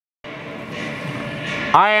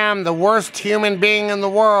I am the worst human being in the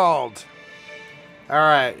world.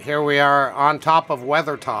 Alright, here we are on top of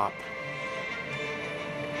Weathertop.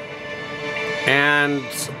 And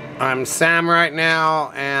I'm Sam right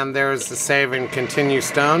now, and there's the save and continue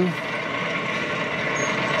stone.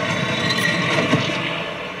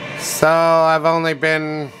 So I've only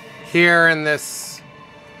been here in this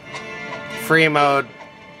free mode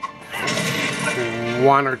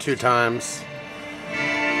 1 or 2 times.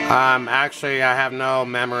 Actually, I have no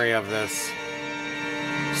memory of this.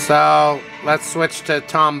 So let's switch to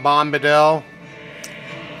Tom Bombadil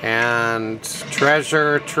and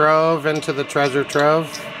treasure trove into the treasure trove.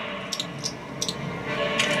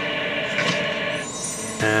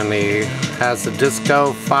 And he has the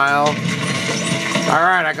disco file.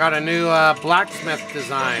 Alright, I got a new blacksmith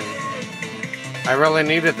design. I really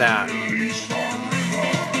needed that.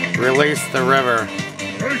 Release the river.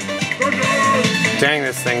 Dang,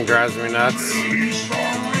 this thing drives me nuts.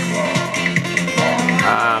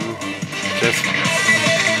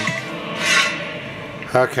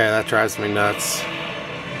 Okay, that drives me nuts.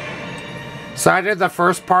 So I did the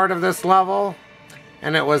first part of this level,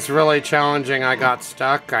 and it was really challenging. I got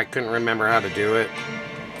stuck. I couldn't remember how to do it.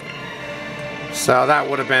 So that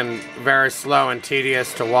would have been very slow and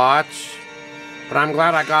tedious to watch. But I'm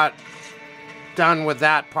glad I got done with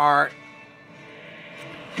that part,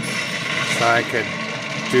 so I could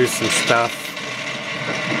do some stuff.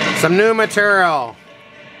 Some new material.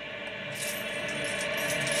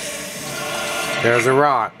 There's a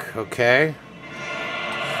rock, okay.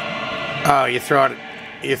 Oh, you throw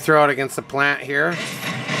it against the plant here.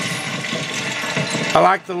 I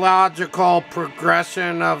like the logical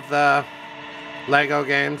progression of the Lego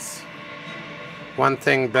games. One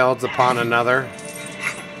thing builds upon another.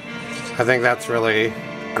 I think that's really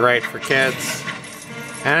great for kids.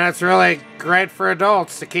 And it's really great for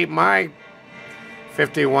adults to keep my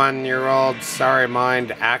 51-year-old sorry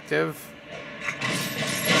mind active.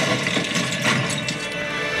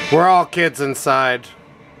 We're all kids inside.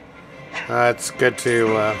 It's good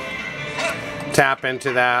to tap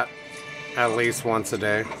into that at least once a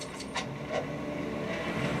day.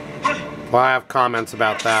 Well, I have comments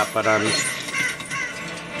about that, but I'm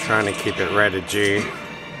trying to keep it rated G.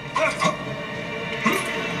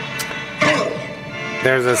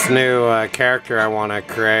 There's this new character I want to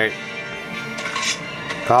create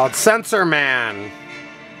called Censor Man.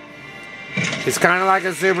 He's kind of like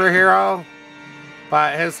a superhero,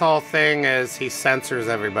 but his whole thing is he censors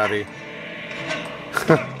everybody.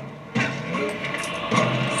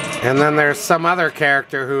 And then there's some other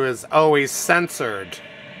character who is always censored.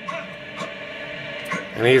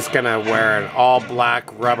 And he's gonna wear an all-black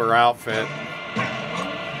rubber outfit.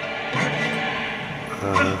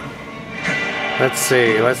 Let's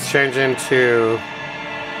see, let's change into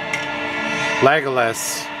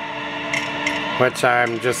Legolas, which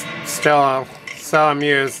I'm just still so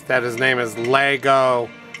amused that his name is Lego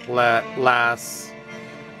Lass.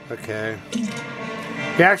 Okay.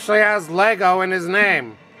 He actually has Lego in his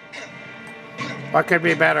name. What could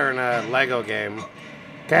be better in a Lego game?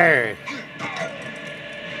 Okay.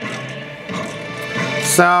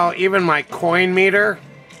 So even my coin meter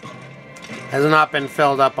has not been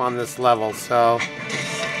filled up on this level, so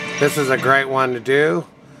this is a great one to do.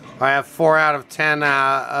 I have 4 out of 10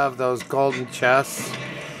 of those golden chests.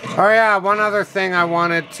 Oh yeah, one other thing I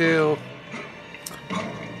wanted to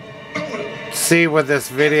see with this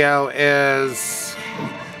video is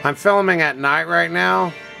I'm filming at night right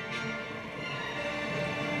now.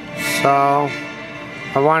 So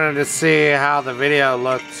I wanted to see how the video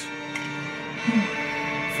looked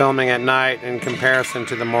filming at night in comparison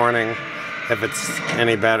to the morning, if it's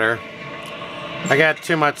any better. I get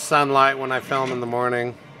too much sunlight when I film in the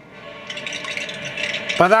morning.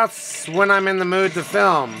 But that's when I'm in the mood to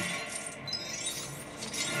film.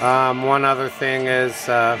 One other thing is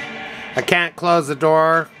I can't close the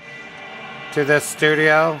door to this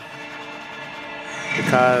studio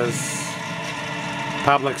because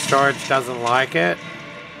public storage doesn't like it.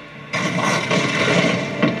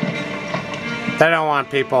 They don't want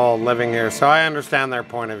people living here, so I understand their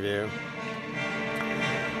point of view.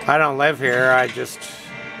 I don't live here, I just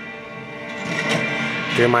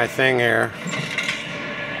do my thing here.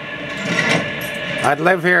 I'd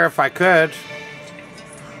live here if I could.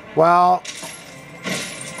 Well,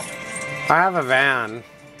 I have a van.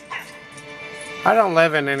 I don't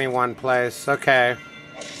live in any one place. Okay.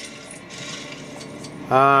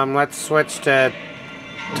 Let's switch to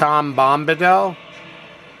Tom Bombadil,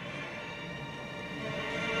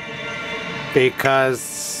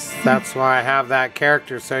 because that's why I have that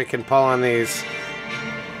character, so he can pull on these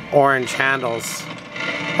orange handles.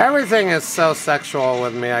 Everything is so sexual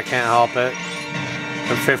with me, I can't help it.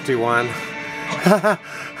 I'm 51.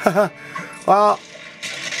 Well,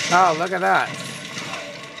 oh, look at that.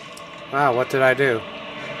 Wow, what did I do?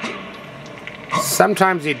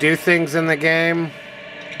 Sometimes you do things in the game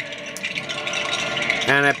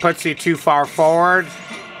and it puts you too far forward,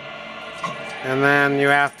 and then you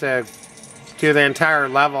have to do the entire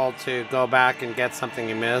level to go back and get something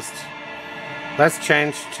you missed. Let's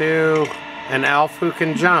change to an elf who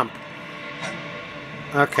can jump.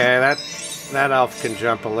 Okay, that elf can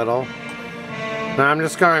jump a little. Now I'm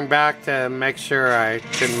just going back to make sure I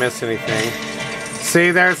didn't miss anything.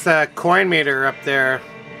 See, there's the coin meter up there.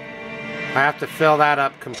 I have to fill that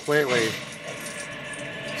up completely.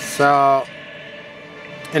 So,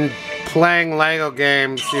 in playing Lego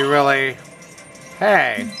games, you really...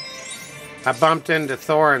 Hey! I bumped into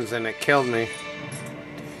thorns and it killed me.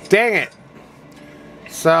 Dang it!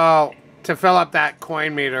 So, to fill up that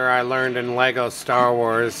coin meter I learned in Lego Star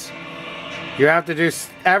Wars, you have to do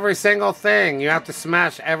every single thing. You have to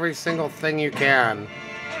smash every single thing you can.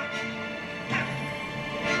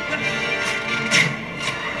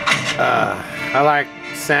 I like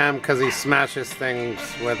Sam because he smashes things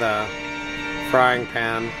with a frying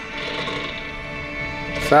pan.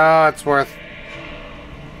 So it's worth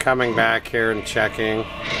coming back here and checking.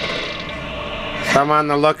 So I'm on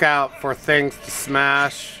the lookout for things to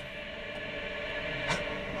smash.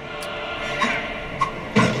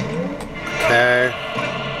 Okay.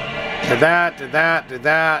 Did that, did that, did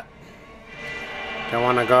that. Don't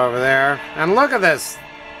want to go over there. And look at this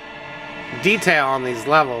detail on these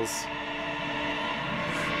levels.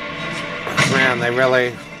 Man, they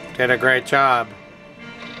really did a great job.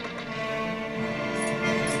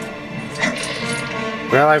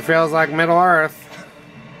 Really feels like Middle Earth.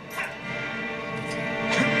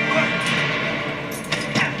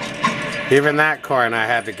 Even that coin I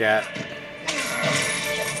had to get.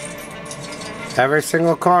 Every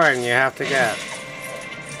single coin you have to get.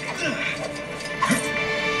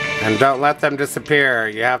 And don't let them disappear.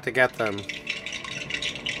 You have to get them.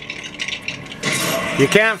 You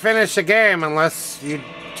can't finish a game unless you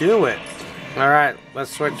do it. Alright, let's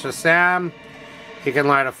switch to Sam. He can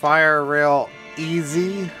light a fire real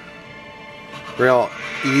easily. Oh,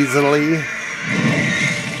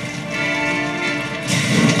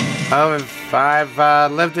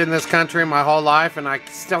 I've lived in this country my whole life and I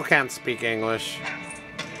still can't speak English.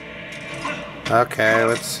 Okay,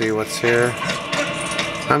 let's see what's here.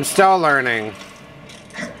 I'm still learning.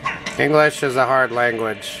 English is a hard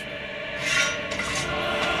language.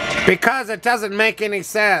 Because it doesn't make any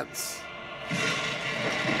sense.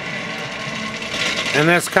 In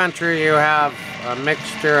this country you have a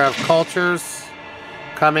mixture of cultures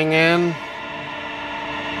coming in.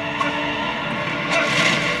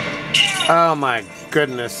 Oh my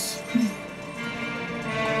goodness.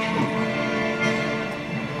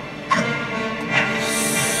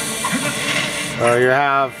 So you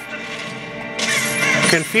have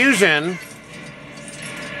confusion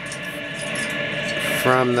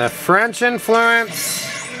from the French influence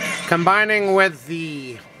combining with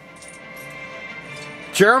the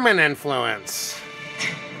German influence.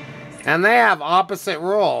 And they have opposite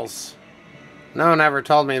rules. No one ever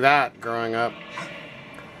told me that growing up.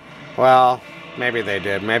 Well, maybe they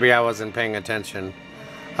did. Maybe I wasn't paying attention.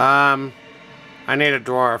 I need a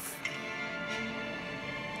dwarf.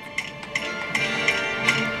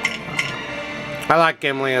 I like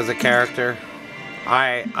Gimli as a character.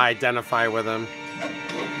 I identify with him.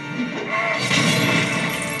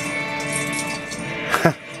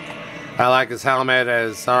 I like his helmet,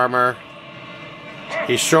 his armor.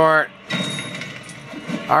 He's short.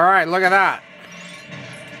 Alright, look at that.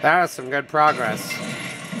 That is some good progress.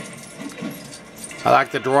 I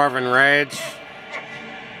like the Dwarven Rage.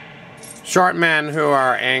 Short men who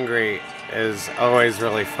are angry is always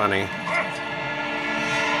really funny.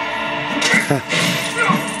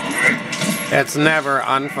 It's never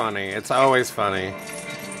unfunny. It's always funny.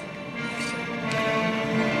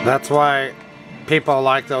 That's why people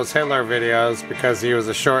like those Hitler videos, because he was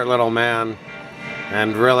a short little man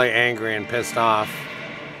and really angry and pissed off.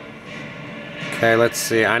 Okay, let's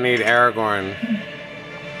see. I need Aragorn.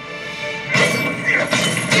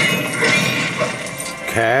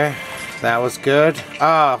 Okay, that was good.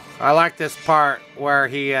 Oh, I like this part where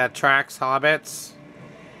he tracks hobbits.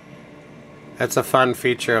 It's a fun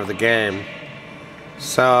feature of the game.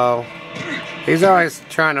 So, he's always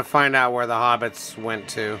trying to find out where the hobbits went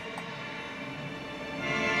to.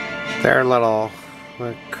 They're little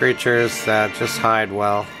creatures that just hide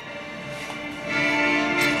well.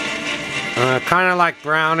 Kind of like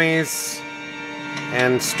brownies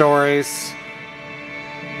and stories.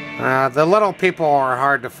 The little people are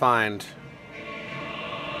hard to find.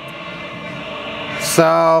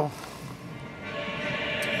 So,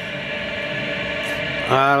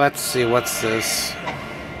 let's see, what's this?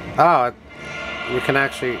 Oh, you can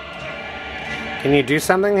actually, can you do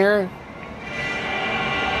something here?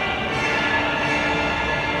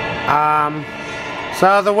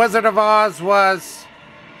 So The Wizard of Oz was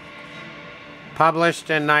published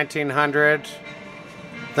in 1900.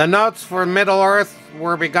 The notes for Middle-earth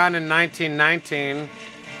were begun in 1919.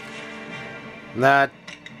 The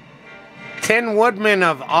Tin Woodman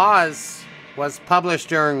of Oz was published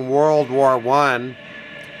during World War I.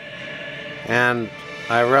 And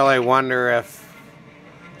I really wonder if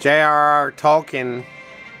J.R.R. Tolkien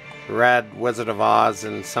read Wizard of Oz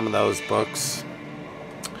in some of those books.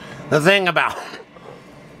 The thing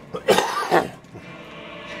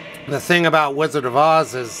about Wizard of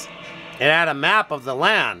Oz is it had a map of the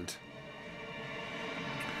land.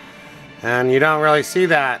 And you don't really see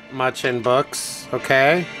that much in books,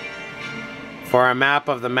 okay? For a map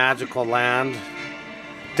of the magical land.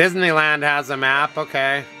 Disneyland has a map,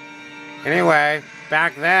 okay. Anyway,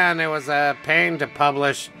 back then it was a pain to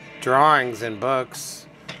publish drawings in books.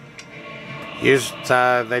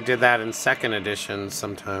 Usually, they did that in second editions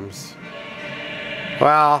sometimes.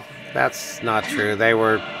 Well, that's not true. They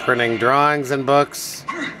were printing drawings in books.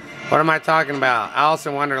 What am I talking about? Alice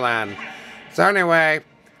in Wonderland. So anyway,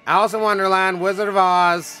 Alice in Wonderland, Wizard of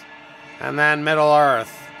Oz, and then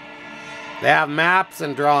Middle-earth. They have maps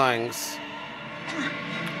and drawings.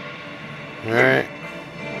 Alright.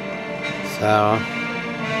 So,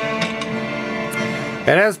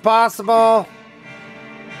 it is possible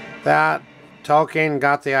that Tolkien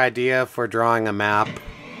got the idea for drawing a map.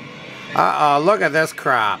 Uh-oh, look at this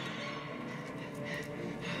crap.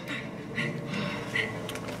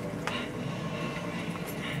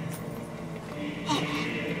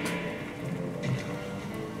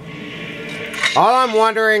 All I'm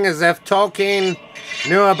wondering is if Tolkien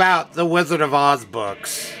knew about the Wizard of Oz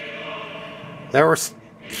books. There were,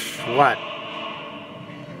 what,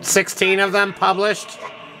 16 of them published?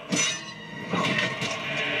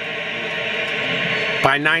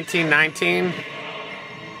 By 1919?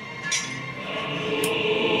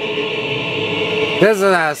 This is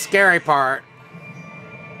a scary part.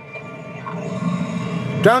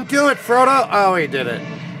 Don't do it, Frodo! Oh, he did it.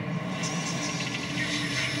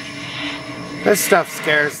 This stuff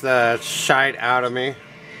scares the shite out of me.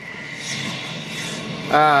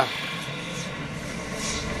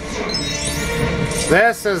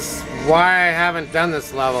 This is why I haven't done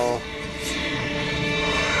this level.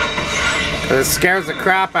 It scares the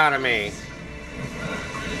crap out of me.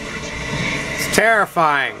 It's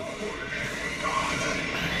terrifying.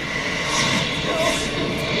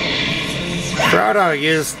 Frodo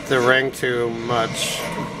used the ring too much.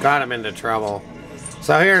 Got him into trouble.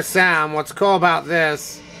 So here's Sam. What's cool about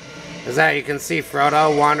this is that you can see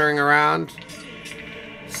Frodo wandering around.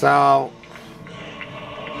 So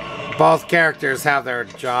both characters have their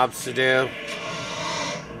jobs to do.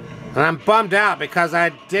 And I'm bummed out because I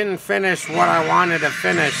didn't finish what I wanted to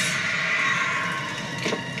finish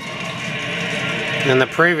in the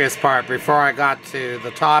previous part before I got to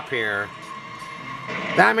the top here.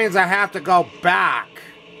 That means I have to go back.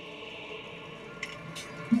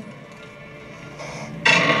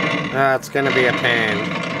 It's gonna be a pain.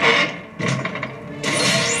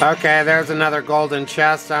 Okay, there's another golden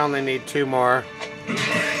chest. I only need 2 more.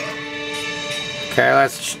 Okay,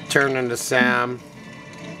 let's turn into Sam.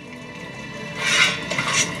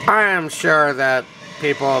 I am sure that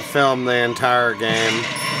people have filmed the entire game.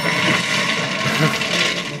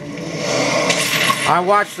 I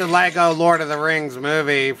watched the Lego Lord of the Rings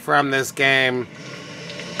movie from this game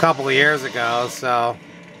a couple of years ago, so...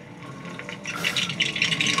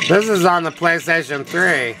 This is on the PlayStation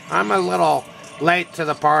 3. I'm a little late to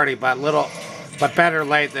the party, but better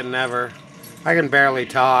late than never. I can barely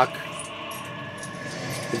talk.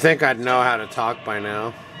 You'd think I'd know how to talk by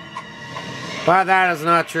now. But that is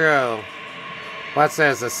not true. What's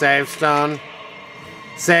this, a save stone?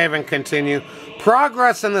 Save and continue.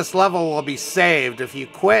 Progress in this level will be saved. If you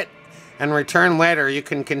quit and return later, you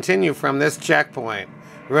can continue from this checkpoint.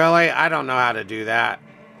 Really? I don't know how to do that.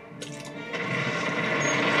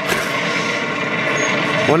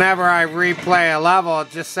 Whenever I replay a level,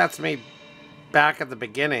 it just sets me back at the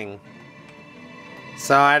beginning.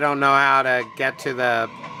 So I don't know how to get to the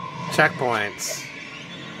checkpoints.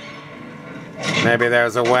 Maybe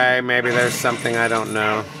there's a way, maybe there's something I don't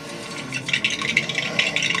know.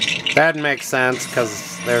 That makes sense,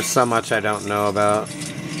 because there's so much I don't know about.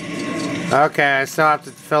 Okay, I still have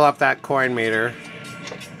to fill up that coin meter.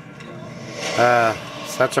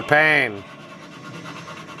 Such a pain.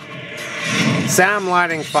 Sam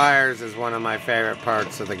lighting fires is one of my favorite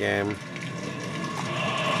parts of the game.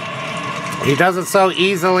 He does it so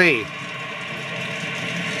easily.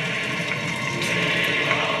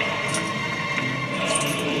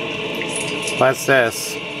 What's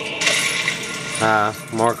this?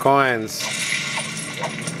 More coins.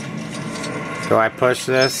 Do I push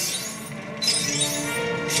this?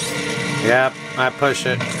 Yep, I push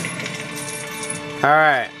it.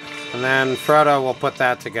 Alright, and then Frodo will put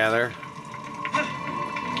that together.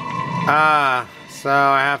 So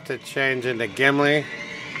I have to change into Gimli.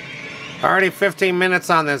 Already 15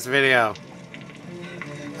 minutes on this video.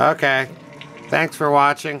 Okay, thanks for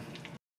watching.